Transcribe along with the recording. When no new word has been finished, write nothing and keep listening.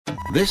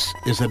This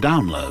is a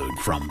download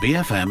from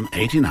BFM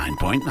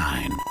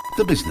 89.9,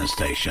 the business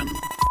station.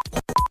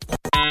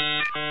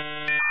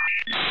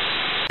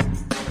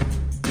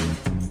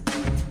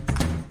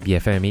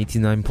 BFM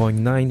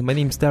 89.9, my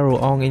name's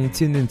Daryl Ong and you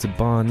tune into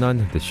Bar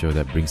None, the show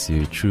that brings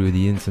you through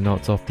the ins and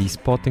outs of the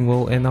sporting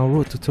world and our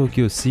Road to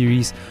Tokyo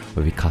series,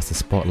 where we cast a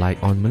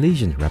spotlight on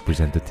Malaysian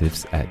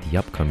representatives at the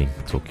upcoming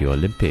Tokyo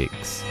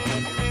Olympics.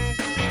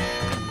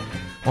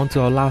 On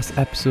to our last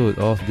episode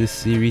of this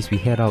series, we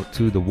head out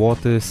to the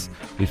waters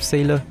with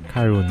sailor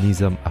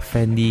Khairulnizam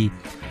Affendy,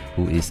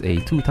 who is a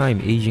two-time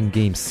Asian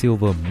Games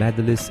silver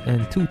medalist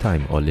and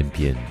two-time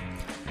Olympian.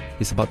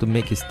 He's about to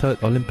make his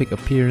third Olympic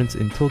appearance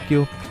in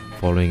Tokyo,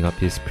 following up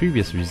his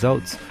previous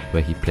results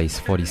where he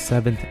placed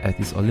 47th at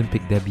his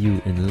Olympic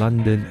debut in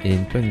London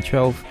in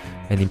 2012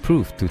 and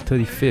improved to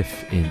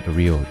 35th in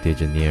Rio de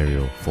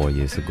Janeiro 4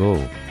 years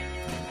ago.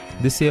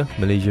 This year,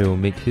 Malaysia will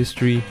make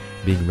history,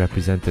 being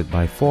represented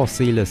by 4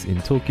 sailors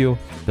in Tokyo,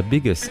 the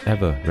biggest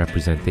ever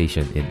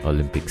representation in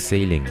Olympic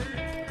sailing.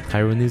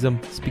 Khairulnizam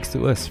speaks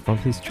to us from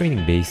his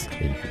training base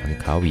in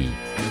Langkawi.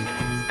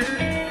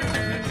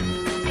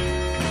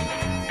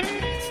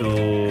 So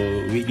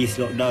with this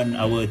lockdown,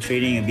 our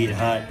training a bit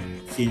hard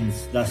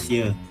since last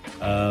year.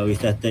 We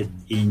started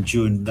in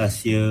June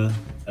last year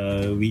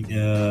with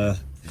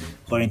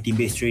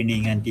quarantine-based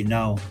training until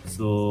now.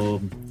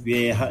 So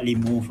we hardly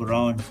move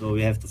around, so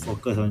we have to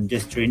focus on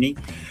just training.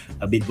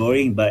 A bit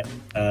boring, but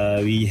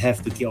we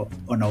have to keep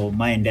on our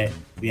mind that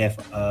we have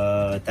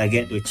a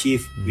target to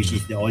achieve, which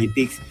is the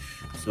Olympics.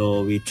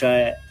 So we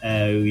try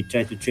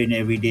to train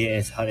every day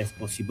as hard as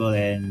possible,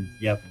 and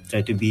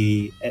try to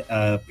be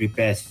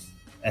prepared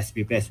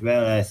as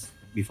well as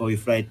before we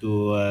fly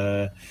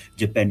to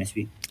Japan next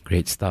week.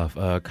 Great stuff.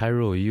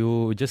 Cairo,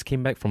 you just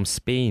came back from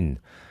Spain.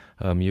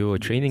 You were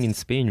training in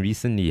Spain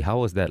recently. How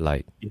was that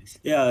like? Yes.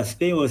 Yeah,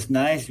 Spain was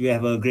nice. We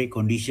have a great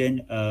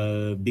condition,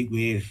 big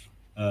wave,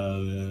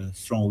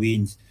 strong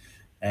winds,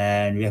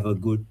 and we have a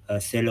good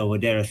sail over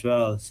there as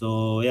well.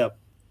 So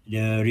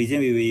the reason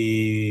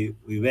we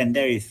went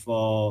there is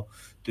to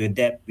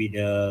adapt with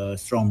the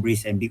strong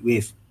breeze and big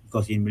wave,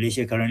 because in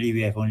Malaysia currently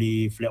we have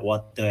only flat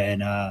water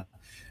and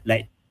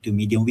light to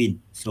medium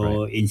wind.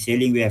 So in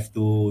sailing we have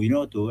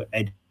to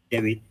adapt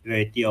with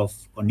variety of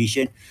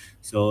condition.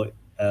 So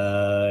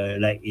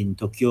like in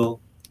Tokyo,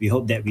 we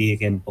hope that we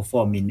can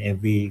perform in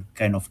every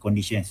kind of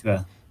condition as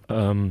well.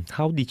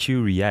 How did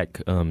you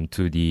react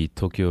to the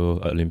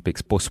Tokyo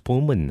Olympics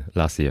postponement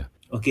last year?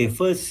 Okay,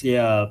 first, we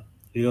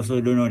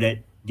also don't know that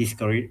this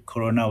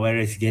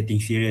coronavirus is getting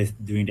serious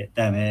during that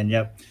time.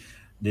 And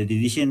the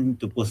decision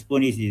to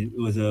postpone it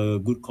was a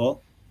good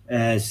call,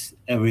 as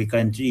every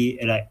country,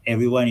 like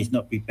everyone is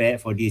not prepared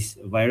for this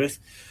virus.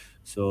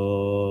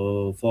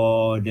 So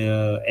for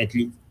the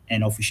athlete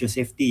and official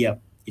safety,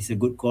 it's a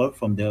good call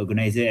from the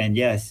organizer. And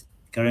yes,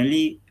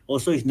 currently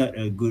also it's not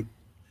a good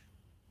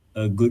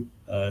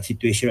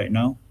situation right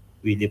now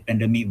with the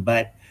pandemic,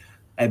 but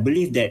I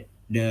believe that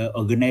the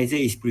organizer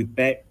is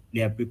prepared.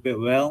 They are prepared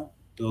well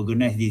to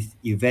organize this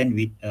event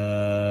with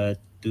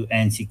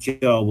and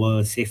secure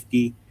our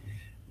safety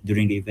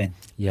during the event.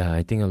 Yeah,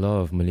 I think a lot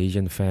of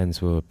Malaysian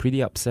fans were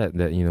pretty upset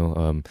that we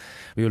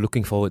were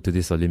looking forward to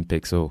this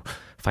Olympics. So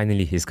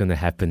finally, it's going to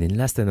happen in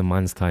less than a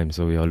month's time.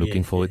 So we are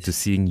looking forward to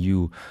seeing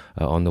you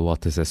on the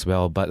waters as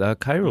well. But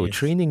Cairo,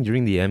 training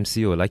during the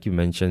MCO, like you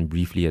mentioned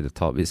briefly at the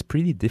top, is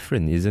pretty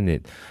different, isn't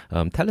it?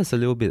 Tell us a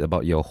little bit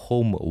about your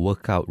home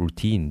workout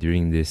routine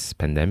during this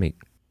pandemic.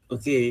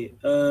 Okay,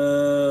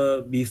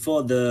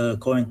 before the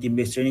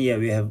quarantine-based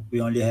training, we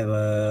only have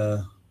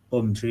a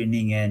home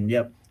training, and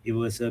it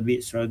was a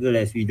bit struggle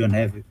as we don't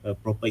have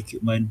proper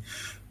equipment.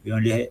 We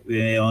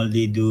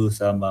only do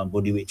some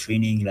bodyweight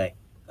training, like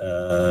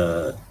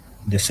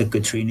the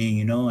circuit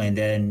training, and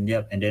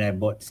then I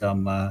bought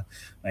some. My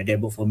dad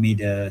bought for me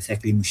the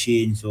cycling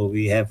machine, so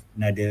we have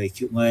another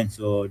equipment.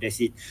 So that's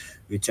it.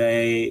 We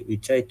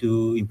try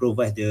to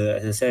improvise the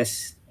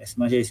exercise as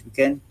much as we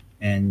can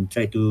and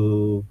try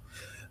to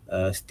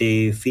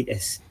stay fit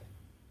as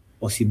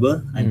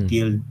possible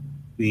until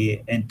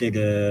we enter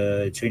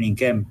the training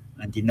camp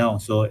until now.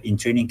 So in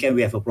training camp,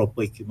 we have a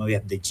proper equipment. We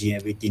have the gym,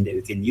 everything that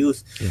we can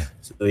use.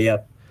 So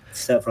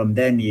start from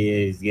then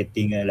is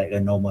getting like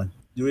a normal.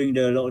 During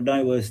the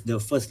lockdown, it was the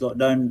first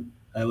lockdown.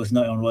 I was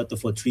not on water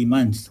for 3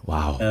 months.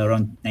 Wow.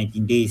 Around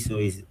 19 days. So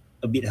it's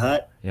a bit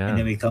hard. Yeah. And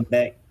then we come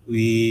back.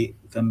 We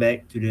come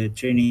back to the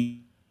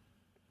training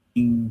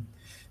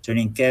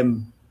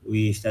camp.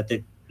 We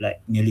started like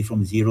nearly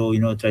from zero,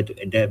 try to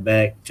adapt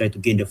back, try to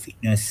gain the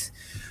fitness,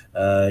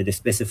 the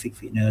specific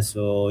fitness.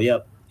 So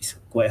it's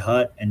quite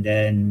hard. And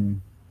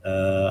then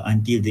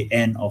until the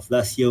end of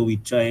last year, we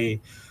try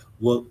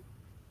work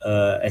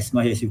as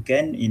much as you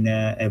can in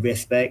every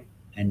aspect.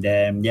 And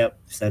then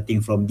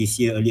starting from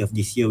early of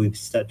this year, we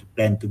start to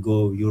plan to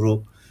go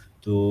Europe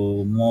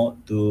to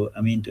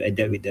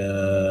adapt with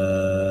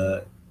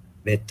the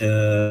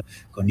better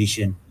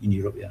condition in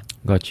Europe.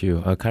 Got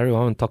you. Cairo, I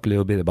want to talk a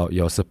little bit about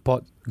your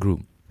support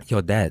group.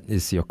 your dad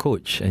is your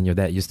coach, and your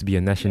dad used to be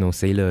a national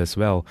sailor as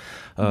well.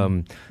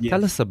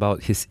 Tell us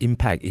about his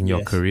impact in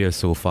your career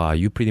so far.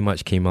 You pretty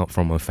much came out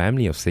from a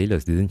family of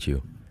sailors, didn't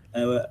you?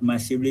 My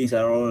siblings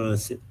are all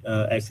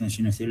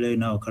ex-national sailor.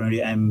 Now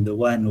currently I'm the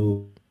one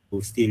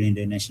who's still in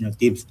the national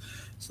teams.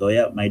 So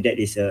yeah, my dad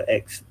is a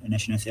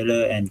ex-national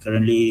sailor and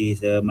currently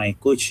is my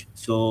coach.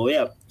 So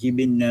yeah, he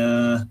been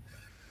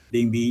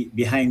being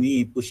behind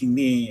me, pushing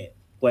me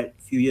quite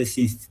a few years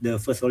since the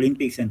first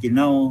Olympics until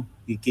now.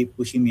 He keep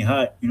pushing me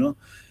hard,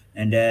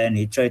 and then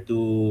he tried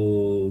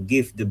to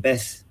give the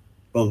best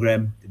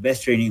program, the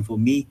best training for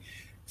me,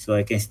 so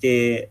I can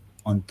stay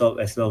on top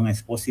as long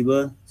as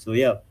possible. So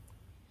yeah,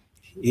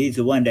 he's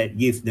the one that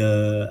gives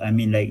the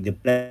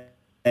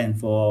plan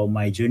for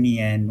my journey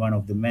and one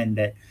of the men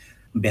that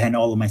behind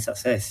all of my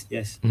success.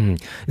 Yes.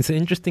 It's an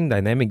interesting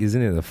dynamic, isn't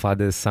it? The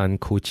father-son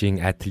coaching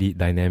athlete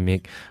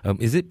dynamic.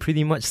 Is it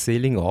pretty much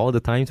sailing all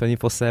the time,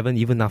 24/7,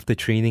 even after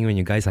training when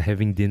you guys are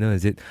having dinner?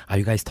 Are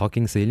you guys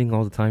talking sailing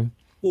all the time?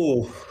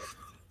 Oh,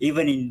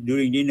 even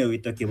during dinner we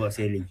talk about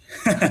sailing.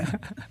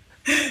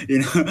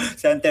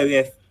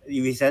 Sometimes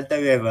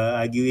we have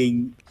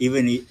arguing.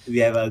 Even we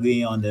have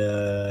arguing on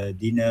the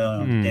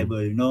dinner on the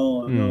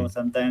table.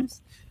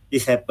 Sometimes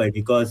this happen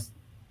because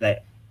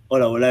like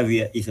all our life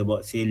is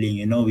about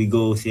sailing. We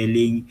go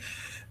sailing.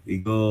 We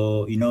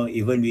go.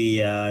 Even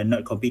we are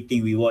not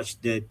competing. We watch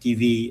the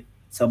TV.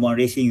 Someone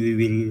racing.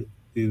 We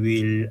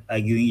will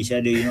arguing each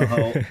other.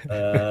 How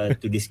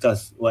to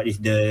discuss what is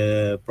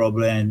the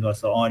problem and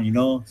so on.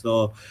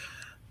 So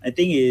I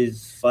think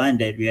it's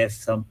fun that we have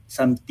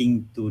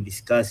something to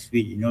discuss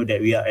with,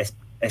 that we are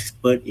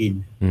expert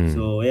in.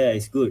 So yeah,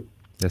 it's good.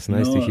 That's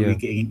nice to hear.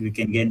 We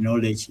can get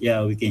knowledge.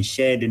 Yeah, we can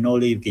share the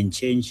knowledge. We can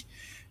change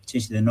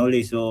the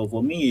knowledge. So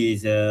for me,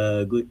 it's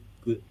a good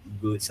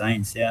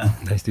science. Yeah.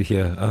 Nice to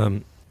hear.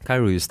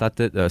 Khairul, you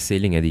started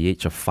sailing at the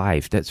age of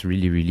 5. That's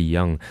really, really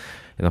young.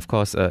 And of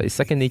course, it's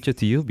second nature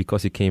to you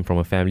because you came from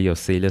a family of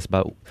sailors.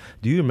 But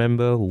do you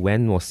remember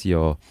when was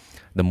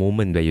the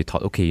moment where you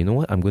thought, okay, you know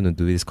what, I'm going to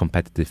do this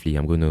competitively.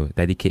 I'm going to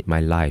dedicate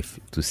my life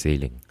to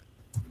sailing?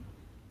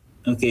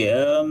 Okay.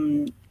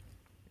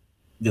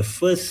 The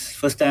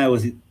first time I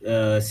was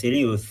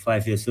sailing was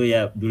 5 years. So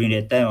yeah, during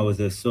that time I was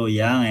so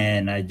young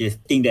and I just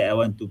think that I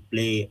want to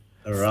play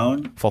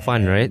around for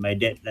fun, right? My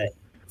dad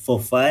for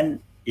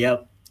fun.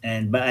 Yep.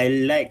 But I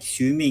like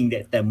swimming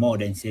that time more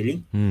than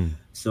sailing.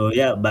 So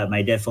yeah, but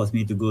my dad forced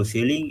me to go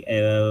sailing.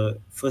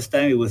 First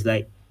time it was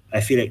like I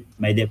feel like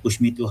my dad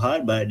pushed me too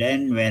hard, but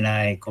then when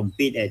I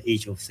compete at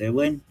age of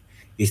 7,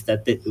 he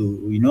started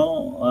to,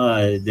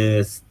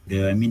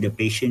 the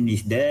patience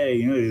is there,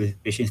 the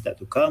patience start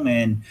to come,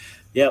 and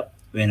yeah,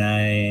 when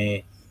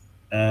I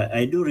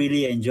do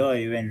really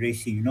enjoy when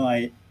racing.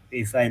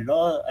 If I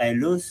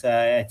lose,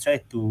 I try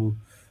to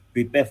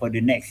prepare for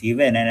the next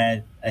event,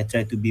 and I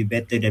try to be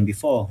better than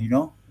before,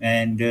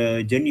 and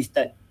the journey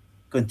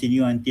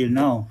continue until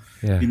now.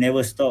 Yeah. You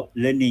never stop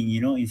learning,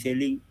 in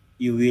sailing,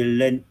 you will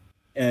learn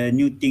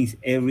new things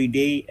every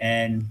day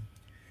and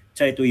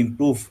try to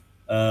improve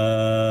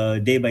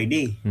day by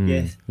day.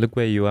 Yes. Look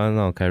where you are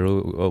now,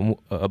 Khairul,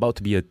 about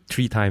to be a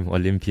 3-time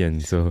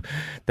Olympian. So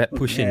that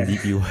pushing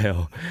did you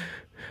well.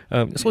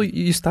 So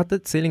you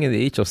started sailing at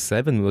the age of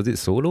 7. Was it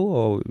solo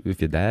or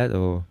with your dad?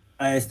 Or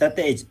I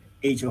started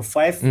age of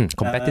 5.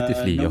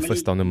 Competitively, your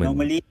first tournament.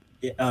 Normally,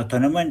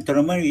 tournament.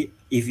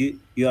 If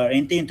you are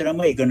entering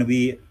tournament, it's gonna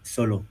be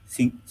solo,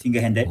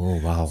 single-handed. Oh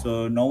wow!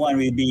 So no one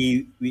will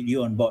be with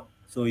you on board.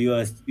 So you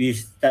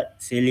start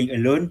sailing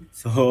alone.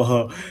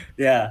 So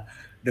yeah,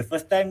 the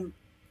first time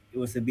it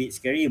was a bit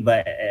scary,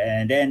 but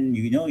and then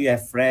you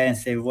have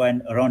friends,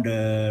 everyone around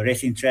the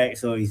racing track.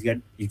 So it's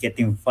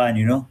getting fun.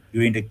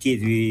 During the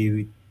kids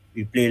we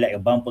play like a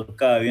bumper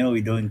car.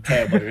 We don't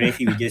care about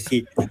racing. We just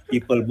hit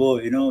people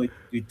boat.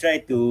 We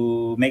try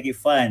to make it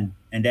fun.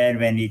 And then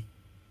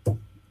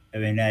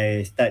when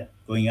I start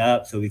going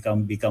up, so we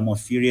can become more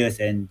serious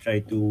and try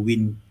to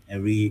win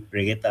every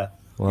regatta.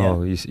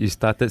 Wow, yeah. You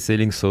started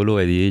sailing solo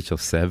at the age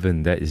of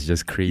 7. That is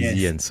just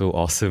crazy and so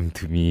awesome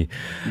to me.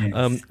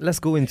 Yes. Let's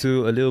go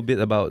into a little bit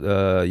about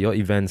your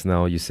events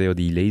now. You sail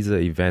the laser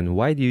event.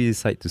 Why do you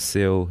decide to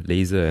sail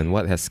laser, and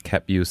what has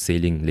kept you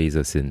sailing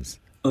laser since?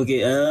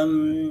 Okay,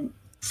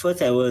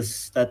 first I was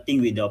starting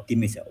with the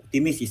Optimist.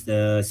 Optimist is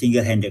the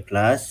single-handed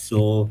class.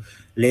 So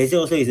laser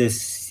also is a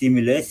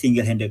similar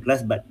single-handed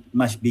class, but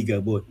much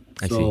bigger boat.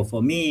 So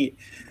for me,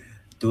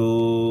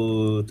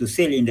 to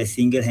sail in the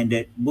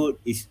single-handed boat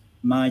is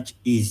much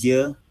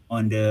easier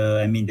on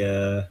the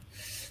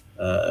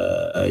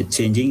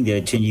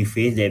changing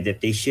phase, the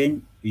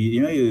adaptation.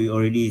 You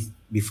already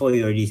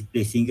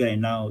play single,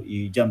 and now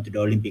you jump to the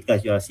Olympic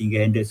class, you are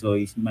single-handed, so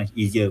it's much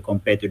easier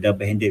compared to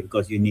double-handed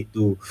because you need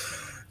to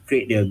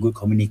create the good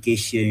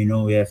communication.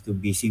 We have to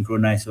be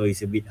synchronized, so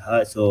it's a bit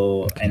hard.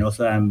 So and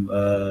also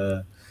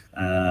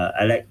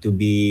I like to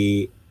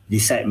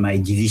decide my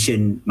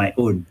decision my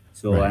own.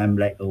 So right. I'm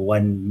like a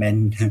one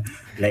man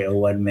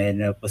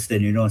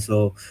person,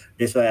 So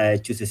that's why I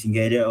choose a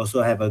single-handed.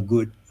 Also have a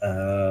good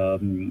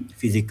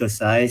physical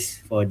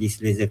size for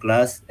this laser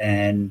class,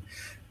 and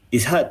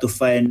it's hard to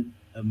find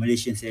a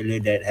Malaysian sailor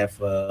that have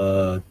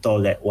a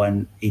tall at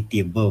 180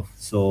 above.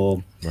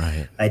 So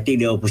Right. I take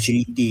the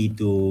opportunity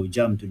to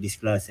jump to this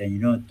class and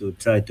to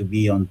try to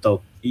be on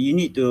top. You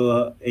need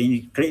to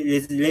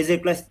laser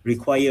class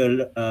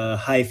require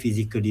high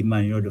physical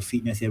demand. The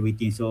fitness,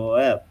 everything. So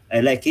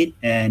I like it,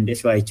 and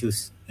that's why I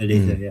choose a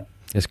laser. Yeah.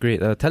 That's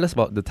great. Tell us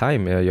about the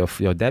time,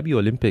 your debut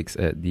Olympics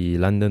at the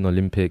London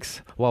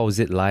Olympics. What was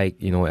it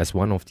like, as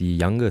one of the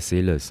younger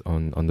sailors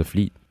on the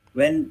fleet?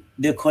 When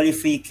the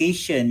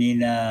qualification in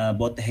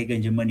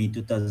Bottenhagen, Germany,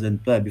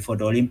 2012 before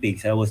the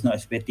Olympics, I was not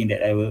expecting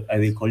that I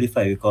will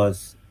qualify,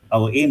 because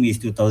our aim is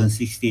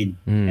 2016,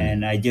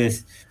 and I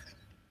just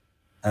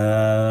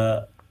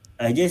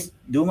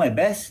do my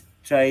best,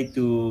 try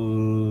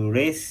to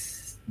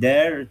race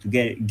there to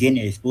gain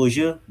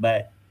exposure.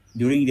 But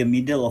during the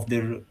middle of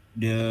the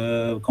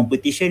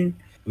competition,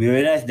 we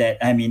realized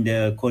that I'm in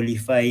the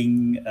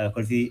qualifying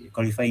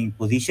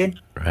position,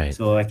 Right.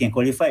 so I can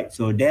qualify.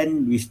 So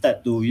then we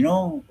start to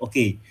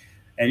okay,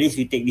 at least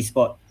we take this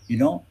spot.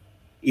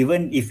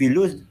 Even if we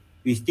lose,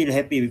 we still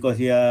happy because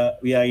we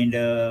are in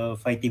the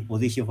fighting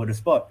position for the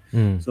spot.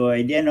 So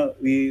at the end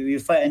we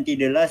fight until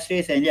the last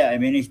race, and I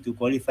managed to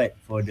qualify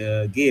for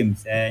the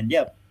games. And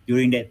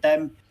during that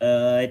time,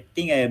 I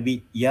think I'm a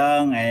bit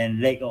young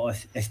and lack of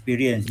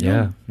experience.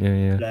 Yeah.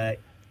 Like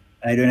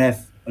I don't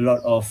have a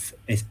lot of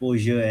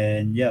exposure,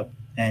 and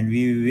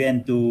we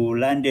went to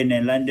London,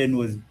 and London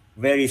was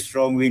very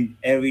strong wind.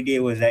 Every day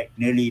was like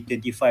nearly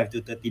 25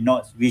 to 30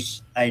 knots, which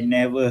I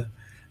never,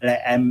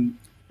 I'm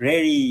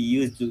really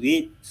used to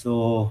it.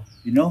 So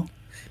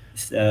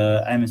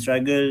I'm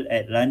struggle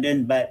at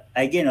London, but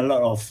I gain a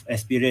lot of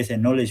experience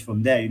and knowledge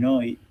from there.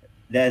 You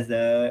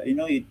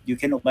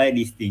cannot buy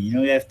this thing.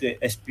 You have to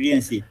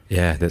experience it.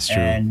 Yeah, that's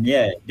true. And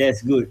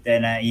that's good.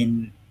 And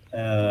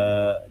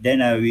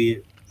then I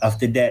will.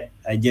 After that,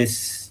 I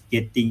just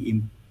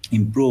getting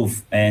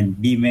improve and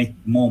be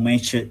more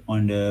matured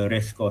on the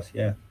race course.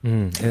 Yeah.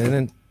 And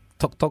then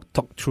talk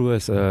through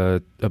us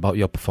about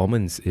your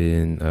performance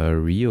in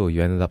Rio.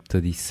 You ended up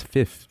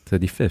 35th.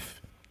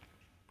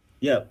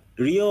 Yeah,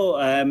 Rio,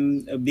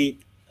 I'm a bit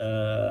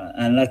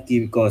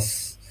unlucky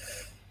because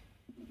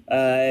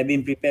I've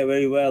been prepared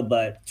very well,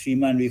 but 3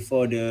 months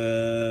before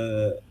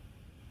the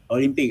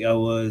Olympic,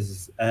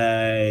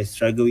 I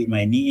struggled with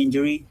my knee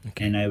injury,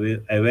 and I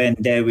went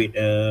there with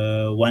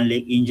one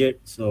leg injured.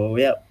 So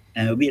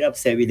I'm a bit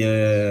upset with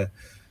the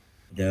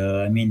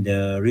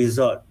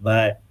result.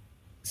 But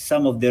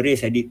some of the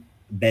race I did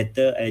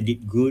better, I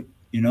did good,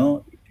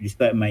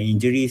 despite my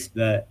injuries.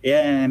 But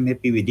I'm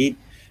happy with it,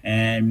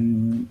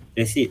 and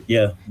that's it.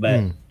 Yeah,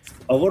 but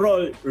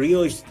overall,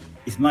 Rio is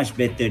much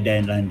better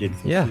than London.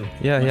 Yeah.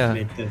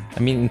 Better. I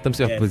mean, in terms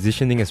of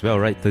positioning as well,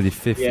 right?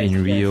 35th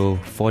in Rio,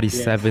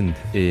 47th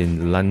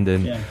in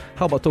London. Yeah.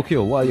 How about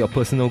Tokyo? What are your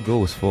personal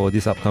goals for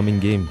these upcoming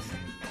games?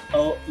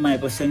 Oh, my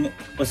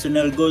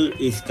personal goal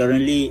is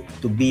currently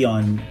to be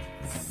on.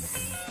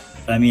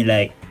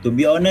 To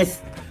be honest,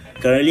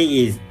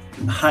 currently is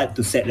hard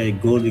to set a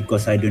goal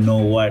because I don't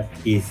know what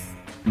is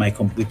my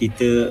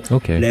competitor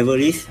level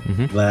is.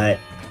 But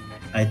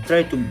I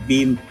try to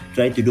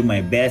do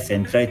my best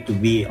and try to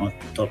be on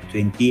top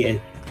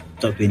 20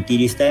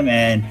 this time.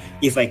 And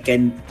if I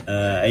can,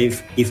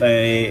 if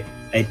I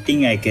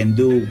think I can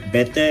do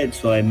better,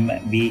 so I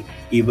might be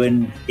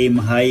even aim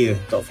higher,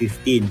 top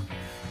 15.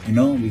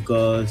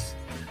 Because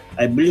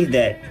I believe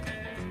that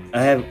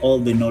I have all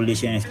the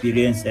knowledge and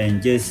experience,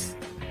 and just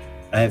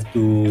I have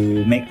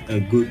to make a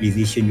good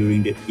decision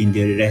in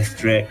the race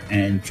track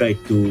and try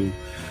to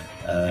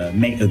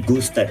make a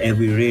good start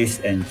every race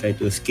and try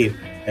to escape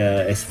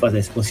as fast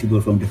as possible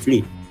from the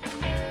fleet.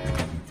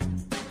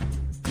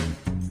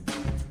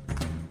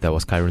 That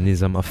was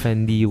Khairulnizam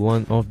Affendy,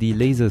 one of the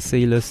laser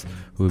sailors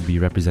who will be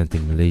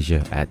representing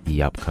Malaysia at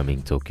the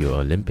upcoming Tokyo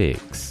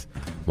Olympics.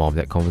 More of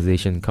that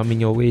conversation coming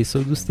your way,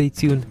 so do stay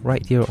tuned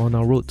right here on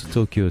our Road to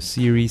Tokyo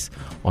series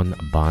on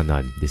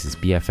Banan. This is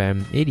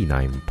BFM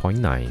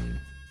 89.9.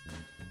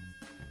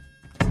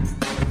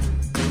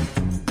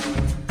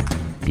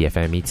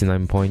 BFM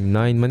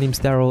 89.9. My name's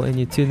Daryl, and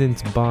you're tuned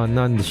into Bar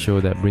None, the show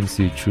that brings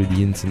you through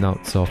the ins and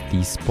outs of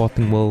the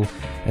sporting world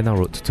and our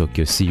Road to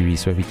Tokyo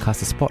series, where we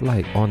cast a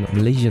spotlight on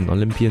Malaysian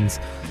Olympians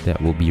that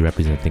will be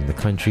representing the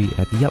country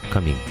at the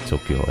upcoming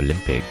Tokyo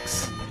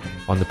Olympics.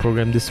 On the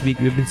program this week,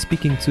 we've been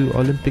speaking to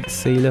Olympic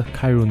sailor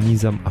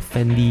Khairulnizam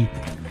Affendy,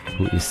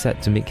 who is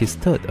set to make his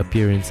third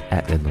appearance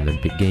at an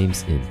Olympic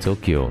Games in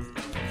Tokyo.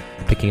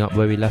 Picking up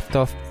where we left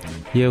off,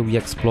 here we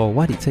explore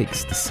what it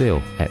takes to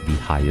sail at the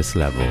highest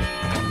level.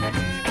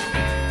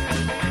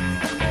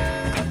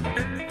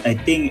 I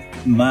think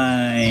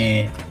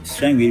my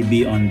strength will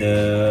be on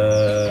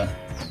the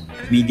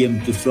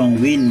medium to strong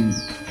wind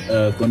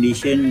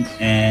condition,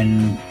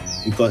 and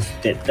because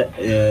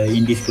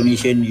in this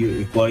condition you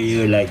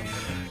require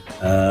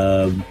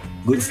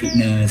good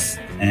fitness,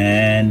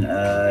 and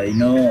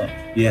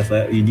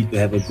you need to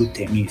have a good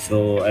technique.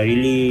 So I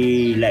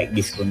really like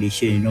this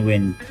condition,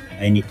 when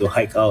I need to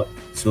hike out.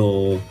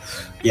 So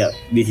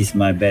this is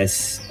my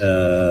best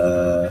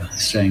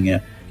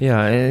strength.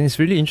 Yeah, and it's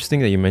really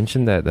interesting that you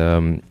mentioned that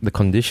the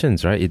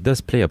conditions, right? It does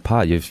play a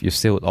part. You've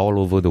sailed all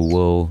over the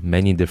world,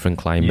 many different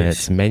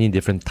climates, many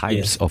different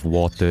types of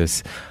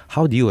waters.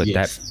 How do you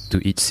adapt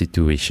to each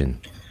situation?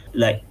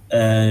 Like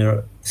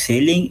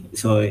sailing,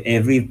 so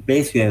every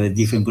place we have a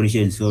different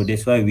condition. So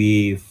that's why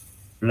we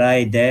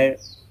fly there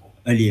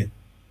earlier.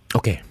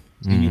 Okay.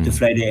 You need to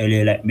fly there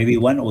earlier, like maybe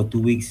 1 or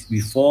 2 weeks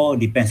before,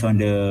 depends on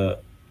the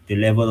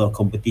level of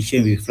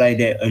competition. We fly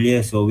there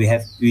earlier, so we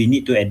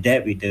need to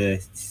adapt with the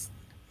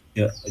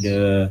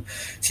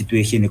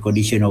situation, the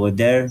condition over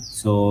there.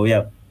 So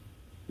yeah,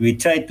 we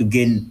try to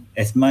gain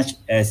as much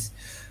as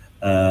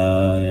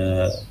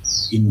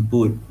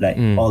input, like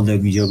all the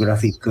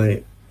geographical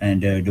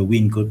and the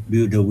wind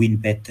the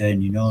wind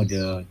pattern,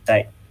 the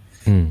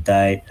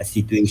tide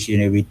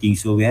situation, everything.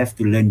 So we have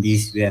to learn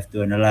this, we have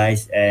to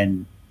analyze,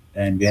 and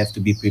we have to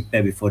be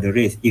prepared before the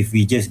race. If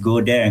we just go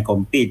there and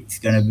compete, it's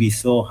gonna be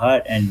so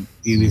hard, and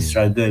we will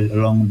struggle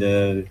along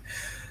the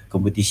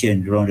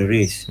competition, around the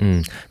race.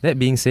 That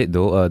being said,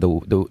 though,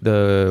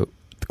 the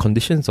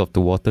conditions of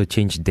the water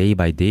change day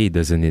by day,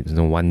 doesn't it?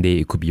 One day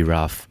it could be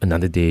rough,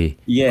 another day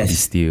it could be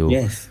still.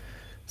 Yes.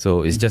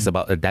 So it's just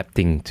about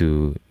adapting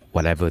to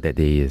whatever that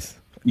day is.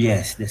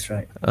 Yes, that's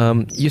right.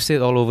 You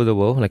said all over the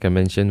world, like I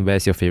mentioned.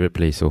 Where's your favorite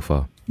place so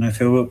far? My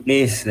favorite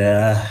place,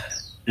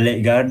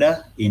 Lake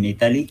Garda in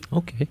Italy.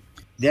 Okay.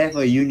 They have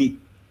a unique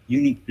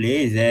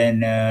place,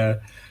 and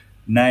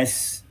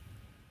nice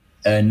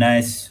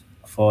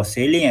for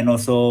sailing, and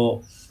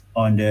also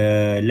on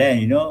the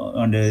land.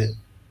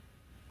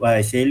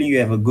 While sailing, you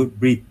have a good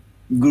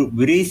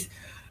breeze,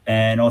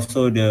 and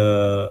also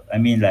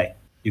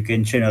you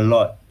can train a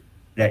lot.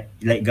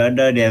 Like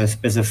Garda, they have a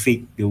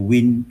specific the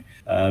wind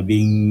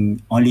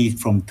being only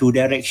from two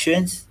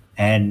directions,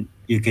 and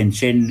you can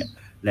train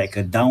like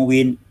a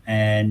downwind,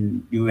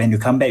 and when you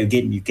come back, you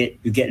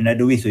get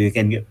another wind, so you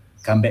can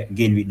come back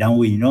again with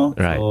downwind.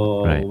 Right.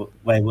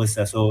 Vice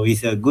versa. So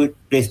it's a good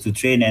place to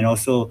train, and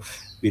also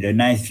with a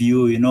nice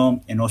view,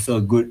 and also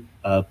a good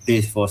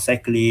place for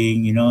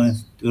cycling,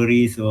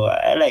 tourists. So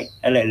I like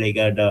Lake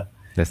Garda.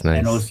 That's nice.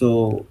 And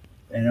also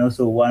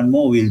one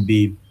more will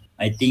be,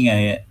 I think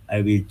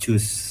I will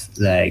choose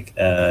like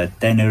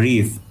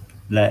Tenerife.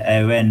 Like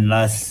I went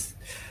last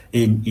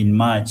in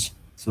March.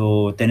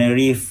 So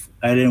Tenerife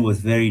Island was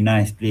very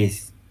nice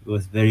place. It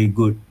was very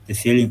good. The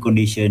sailing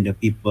condition, the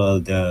people,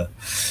 the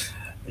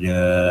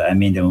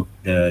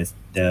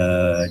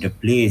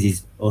place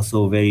is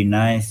also very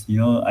nice.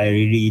 I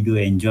really do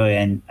enjoy,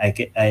 and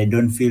I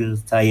don't feel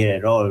tired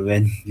at all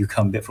when you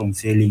come back from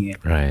sailing.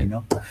 Right.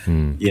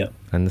 Yeah.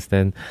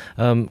 Understand.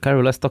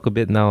 Khairul, let's talk a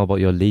bit now about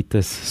your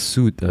latest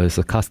suit. It's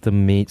a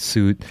custom-made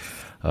suit,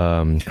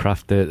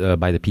 crafted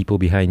by the people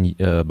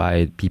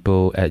by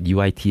people at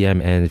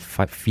UITM and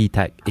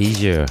FITAC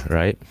Asia,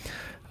 right?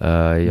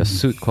 Your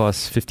suit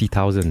costs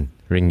 50,000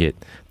 ringgit.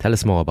 Tell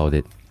us more about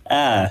it.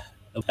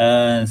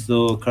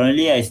 So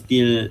currently I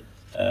still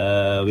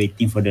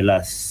waiting for the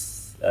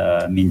last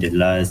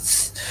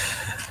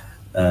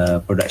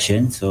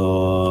production.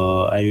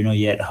 So I don't know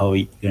yet how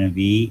it's gonna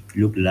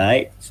look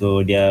like.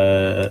 So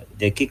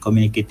they keep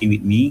communicating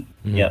with me.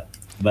 Yeah,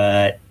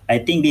 but I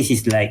think this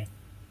is like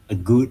a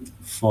good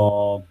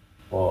for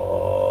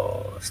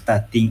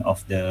starting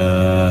of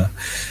the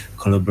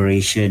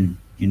collaboration.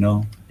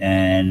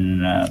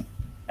 And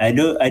I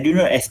do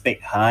not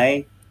expect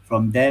high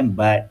from them,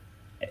 but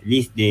at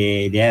least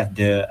they have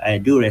I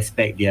do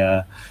respect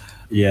their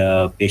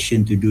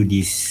passion to do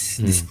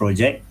this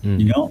project,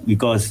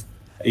 because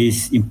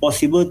it's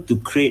impossible to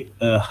create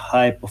a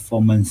high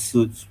performance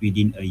suits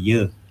within a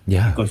year.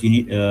 Yeah. Because you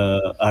need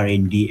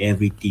R&D,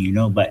 everything,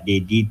 but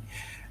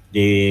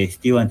they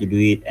still want to do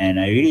it, and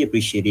I really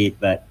appreciate it,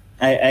 but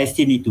I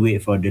still need to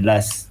wait for the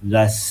last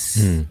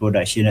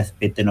production, last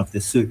pattern of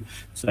the suit,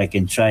 so I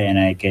can try and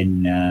I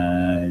can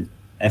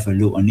have a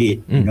look on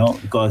it,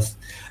 because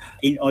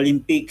in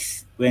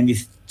Olympics, when you're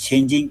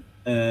changing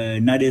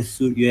another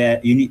suit, you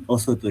need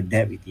also to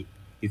adapt with it.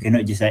 You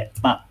cannot just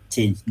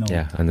change. No.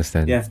 Yeah,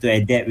 understand. You have to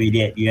adapt with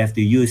it. You have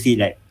to use it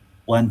like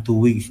 1-2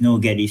 weeks,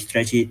 get it,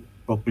 stretch it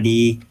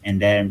properly, and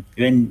then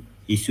when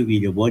it suit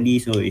with your body,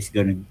 so it's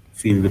gonna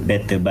feel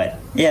better. But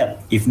yeah,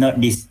 if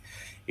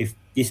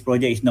this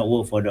project is not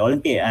work for the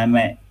Olympic, I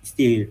might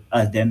still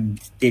ask them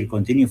still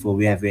continue for.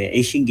 We have a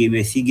Asian game,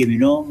 a SEA game,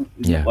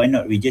 Yeah. Why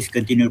not? We just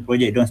continue the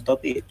project, don't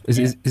stop it.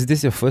 Is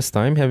this your first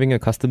time having a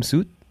custom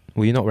suit?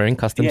 Were you not wearing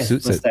custom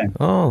suits? First time.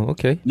 Oh,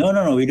 okay. No,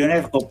 we don't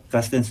have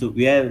custom suit.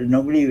 We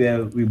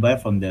buy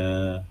from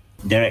the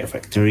direct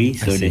factory,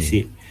 so that's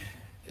it.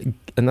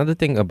 Another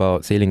thing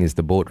about sailing is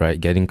the boat,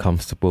 right? Getting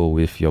comfortable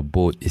with your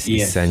boat is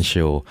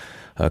essential.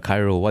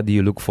 Khairul, what do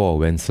you look for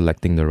when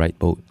selecting the right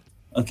boat?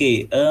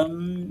 Okay,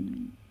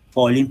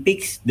 for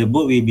Olympics, the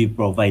boat will be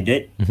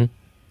provided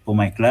for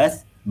my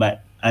class,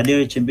 but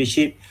other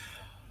championship,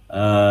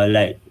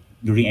 like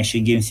during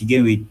Asian Games, SEA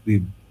Games,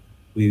 we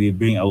will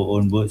bring our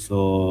own boat.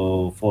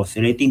 So for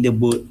selecting the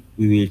boat,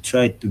 we will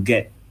try to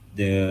get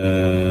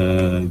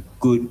the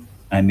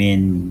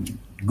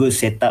good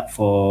setup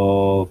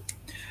for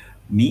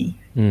me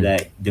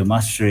like the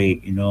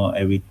mastery,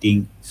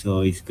 everything.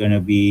 So it's gonna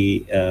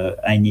be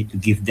I need to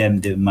give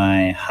them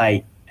my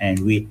height and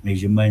weight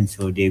measurement,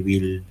 so they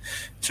will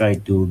try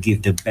to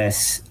give the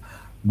best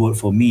boat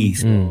for me.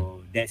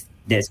 So that's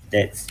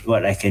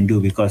what I can do,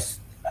 because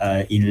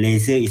in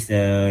laser it's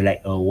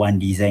like a one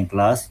design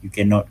class. You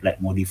cannot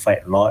like modify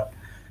a lot.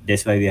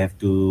 That's why we have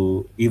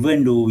to,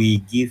 even though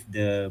we give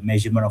the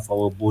measurement of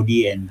our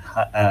body and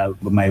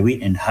my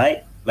weight and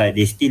height, but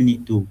they still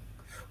need to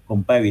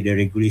comply with the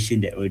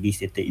regulation that already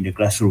stated in the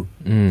classroom.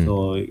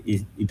 So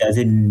it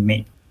doesn't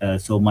make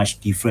so much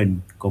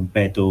different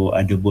compared to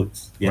other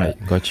boats. Yeah.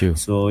 Right, got you.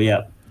 So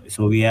yeah,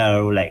 so we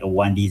are like a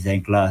one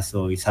design class,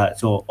 so it's hard.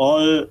 So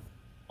all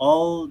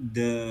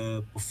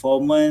the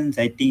performance,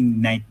 I think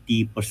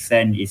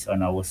 90% is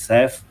on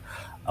ourselves,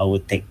 our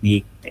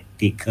technique,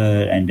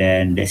 tactical, and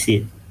then that's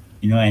it.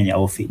 And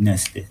our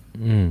fitness.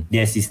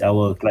 This is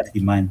our class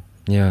demand.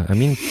 Yeah, I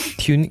mean,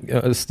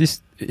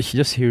 just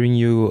hearing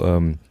you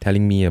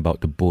telling me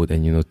about the boat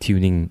and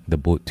tuning the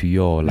boat to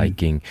your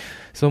liking,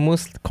 it's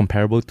almost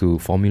comparable to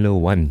Formula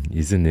One,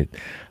 isn't it?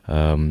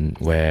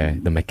 Where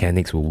the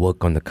mechanics will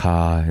work on the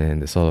car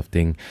and the sort of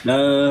thing.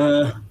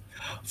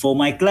 For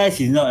my class,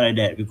 it's not like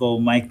that,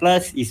 because my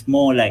class is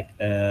more like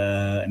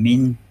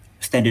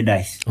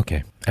standardized.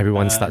 Okay,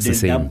 everyone starts the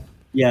same.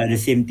 The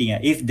same thing.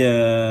 If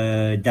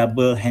the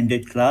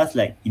double-handed class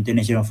like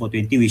International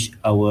 420, which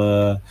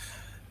our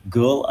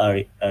girl are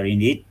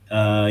in it,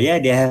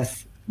 they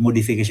have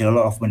modification, a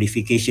lot of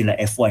modification like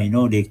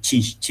F1. They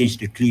change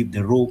the clip,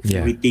 the rope,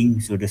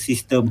 everything. So the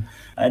system,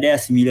 they are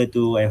similar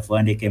to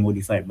F1. They can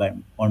modify it. But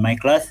on my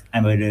class,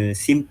 I'm a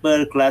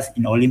simple class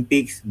in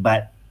Olympics,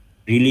 but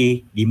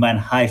really demand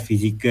high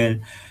physical,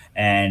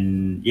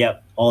 and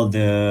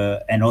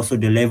and also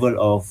the level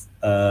of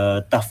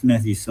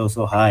toughness is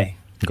also high.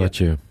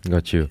 Got you.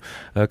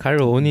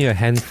 Khairul, only a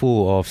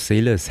handful of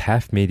sailors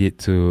have made it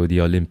to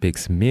the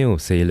Olympics, male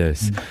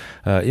sailors.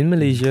 In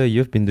Malaysia,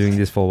 you've been doing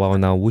this for a while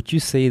now. Would you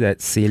say that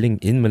sailing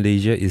in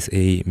Malaysia is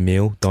a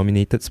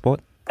male-dominated sport?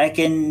 I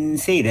can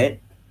say that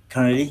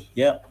currently,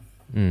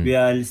 we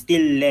are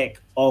still lack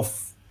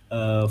of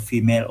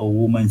female or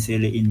woman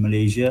sailor in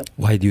Malaysia.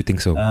 Why do you think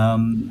so? I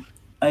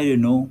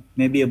don't know.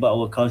 Maybe about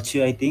our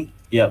culture, I think.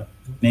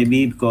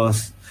 Maybe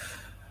because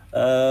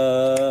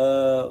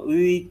I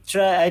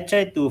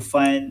try to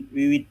find,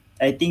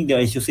 I think the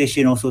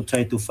association also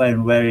try to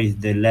find where is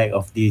the lack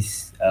of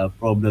this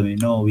problem. We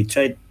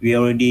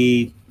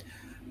already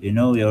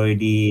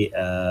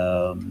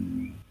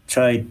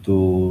tried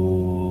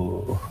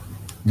to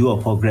do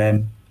a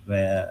program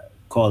where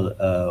call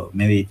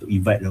maybe to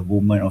invite a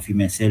woman or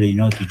female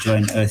sailor to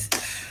join us,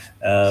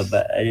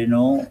 but I don't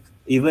know,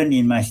 even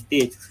in my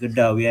state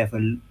Kedah, we have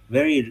a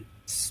very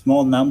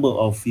small number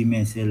of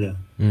female sailor.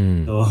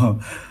 So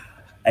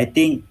I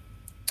think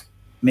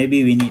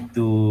maybe we need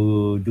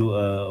to do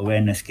a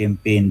awareness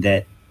campaign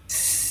that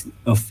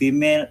a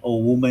female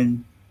or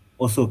woman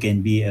also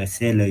can be a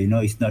sailor.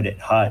 It's not that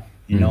hard.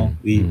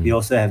 We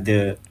also have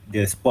the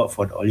sport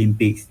for the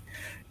Olympics.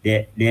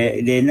 They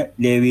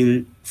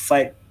will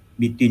fight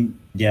between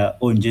their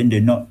own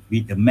gender, not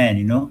with the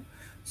man.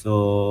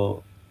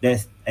 So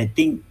I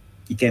think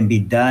it can be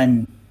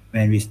done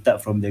when we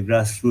start from the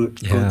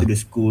grassroots, go to the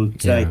school,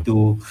 try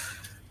to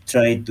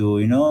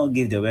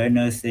give the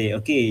awareness, say,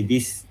 okay,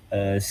 this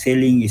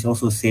sailing is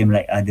also same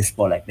like other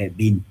sport, like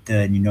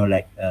badminton,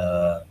 like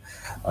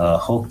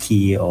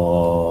hockey,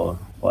 or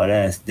what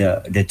else,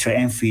 the track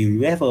and field.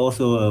 We have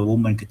also a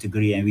woman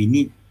category, and we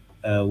need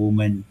a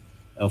woman,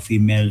 a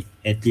female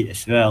athlete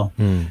as well.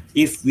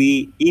 If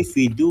we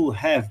do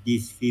have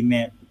this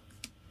female,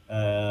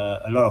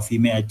 a lot of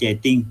female athlete, I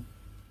think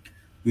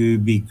we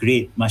will be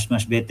great,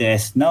 much better.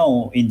 As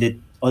now in the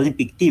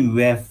Olympic team,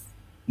 we have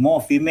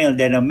more female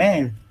than a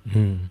male.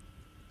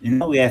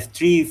 We have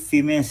 3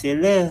 female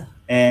sailor,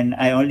 and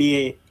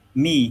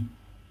me,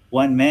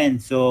 one man.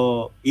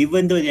 So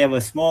even though they have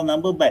a small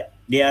number, but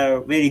they are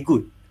very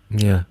good.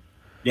 They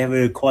have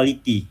a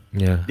quality.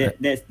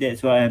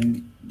 That's why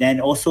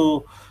then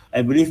also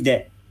I believe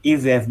that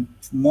if we have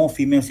more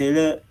female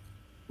sailor,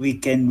 we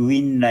can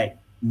win like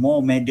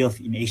more medals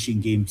in Asian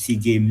Games, SEA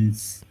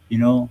Games,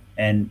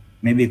 and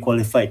maybe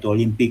qualify to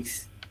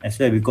Olympics as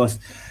well, because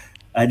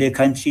other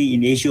country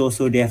in Asia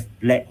also, they have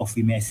lack of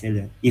female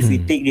sailor. If we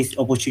take this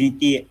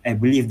opportunity, I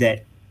believe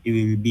that it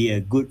will be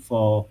good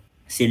for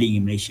sailing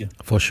in Malaysia.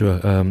 For sure.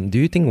 Do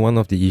you think one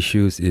of the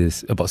issues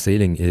about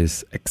sailing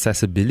is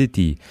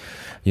accessibility?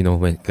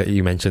 When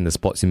you mentioned the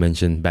sports, you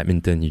mentioned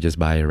badminton, you just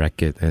buy a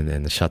racket and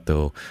a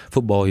shuttle.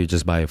 Football, you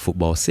just buy a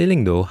football.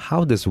 Sailing though,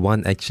 how does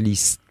one actually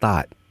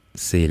start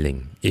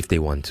sailing if they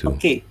want to?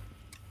 Okay.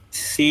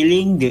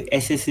 Sailing, the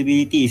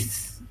accessibility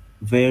is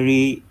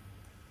very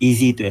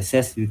easy to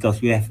access,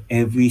 because we have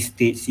every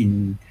state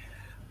they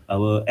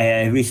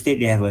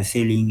have a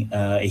sailing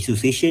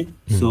association.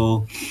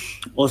 So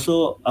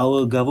also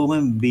our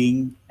government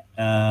being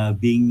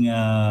funding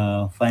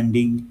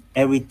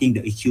everything,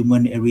 the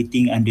equipment,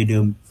 everything under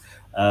the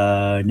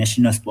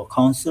National Sport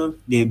Council.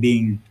 They're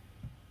being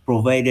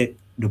provided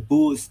the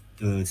boots,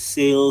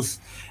 sales,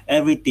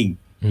 everything.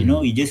 You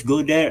know, you just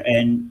go there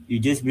and you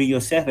just bring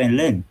yourself and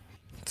learn.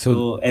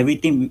 So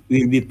everything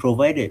will be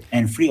provided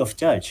and free of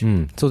charge.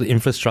 So the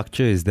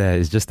infrastructure is there.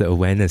 It's just the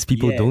awareness.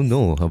 People don't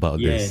know about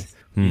this.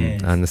 I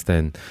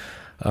understand.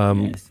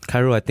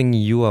 Khairul, I think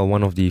you are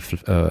one of the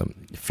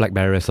flag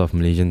bearers of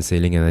Malaysian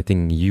sailing, and I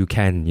think you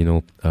can,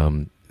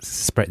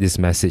 spread this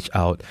message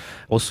out.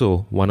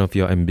 Also, one of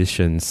your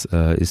ambitions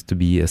is to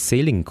be a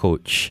sailing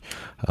coach.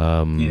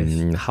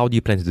 How do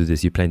you plan to do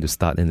this? You plan to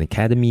start an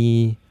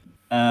academy?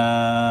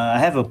 I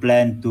have a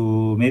plan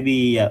to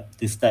maybe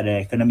to start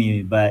an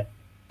academy, but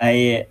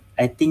I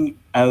think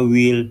I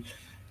will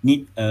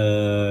need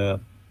to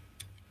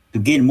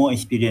gain more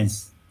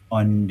experience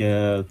on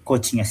the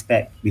coaching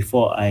aspect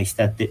before I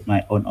started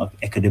my own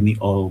academy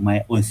or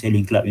my own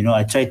sailing club.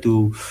 I try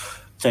to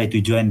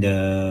join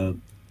the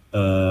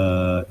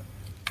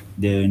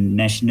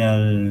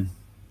national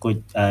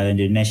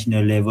the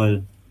national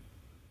level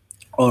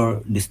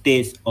or the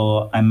states,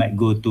 or I might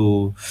go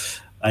to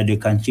other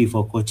country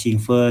for coaching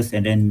first,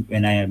 and then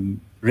when I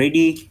am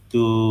ready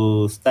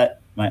to start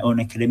my own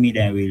academy,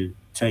 then I will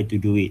try to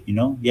do it.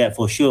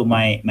 For sure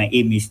my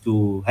aim is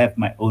to have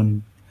my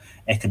own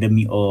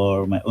academy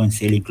or my own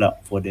sailing club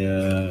for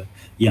the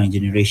young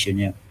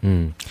generation.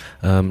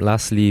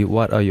 Lastly,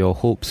 what are your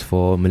hopes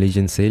for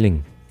Malaysian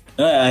sailing?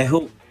 I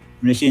hope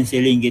Malaysian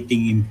sailing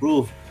getting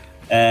improved,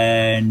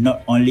 and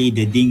not only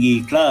the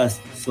dinghy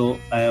class. So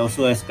I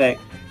also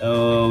expect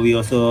we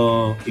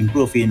also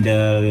improve in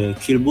the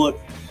keelboat.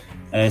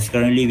 As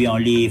currently we are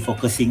only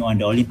focusing on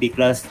the Olympic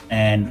class,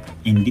 and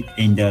in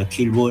the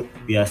keelboat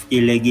we are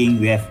still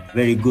lagging. We have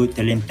very good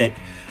talented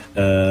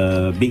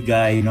big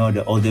guy,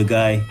 the older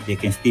guy. They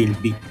can still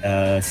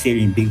sail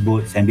in big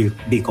boats and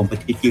be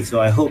competitive.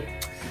 So I hope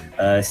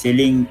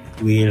sailing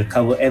will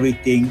cover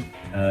everything,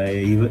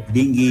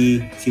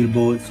 dinghy,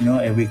 keelboats,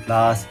 every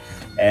class,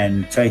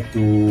 and try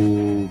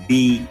to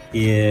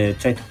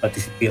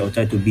participate or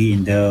try to be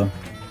in the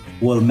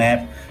world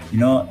map.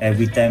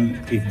 Every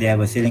time if they have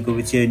a sailing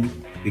competition,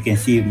 we can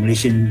see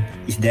Malaysian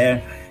is there.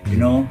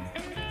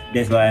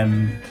 That's what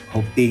I'm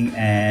hoping,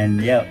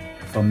 and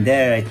from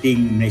there I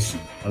think Malaysia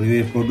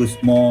we will produce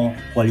more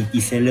quality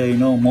sailor,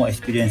 more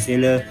experienced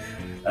sailor,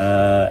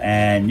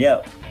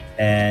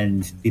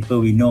 and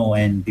people we know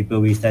and people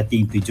we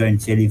starting to join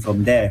sailing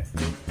from there.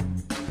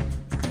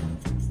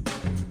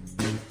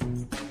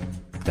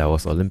 That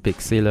was Olympic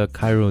sailor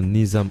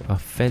Khairulnizam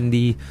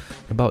Affendy,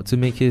 about to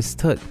make his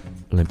third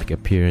Olympic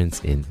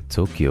appearance in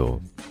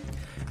Tokyo.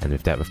 And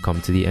with that, we've come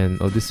to the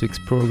end of this week's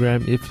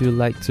program. If you'd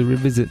like to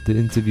revisit the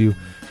interview,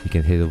 you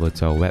can head over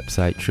to our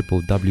website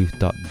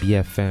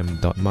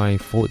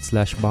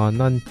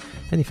www.bfm.my/barnan.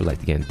 And if you'd like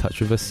to get in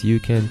touch with us, you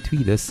can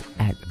tweet us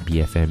at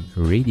BFM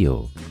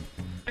Radio.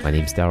 My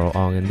name's Darryl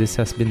Ong, and this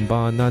has been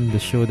Barnan, the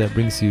show that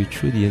brings you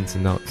through the ins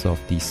and outs of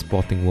the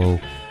sporting world.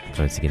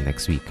 Join us again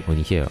next week,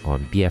 only here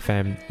on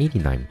BFM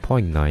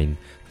 89.9,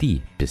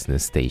 the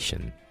business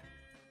station.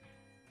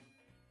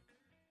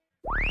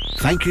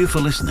 Thank you for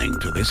listening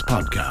to this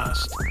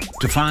podcast.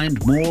 To find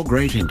more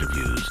great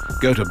interviews,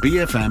 go to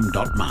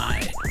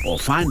bfm.my or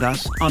find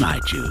us on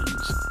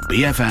iTunes.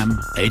 BFM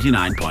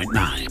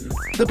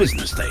 89.9, the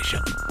business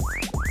station.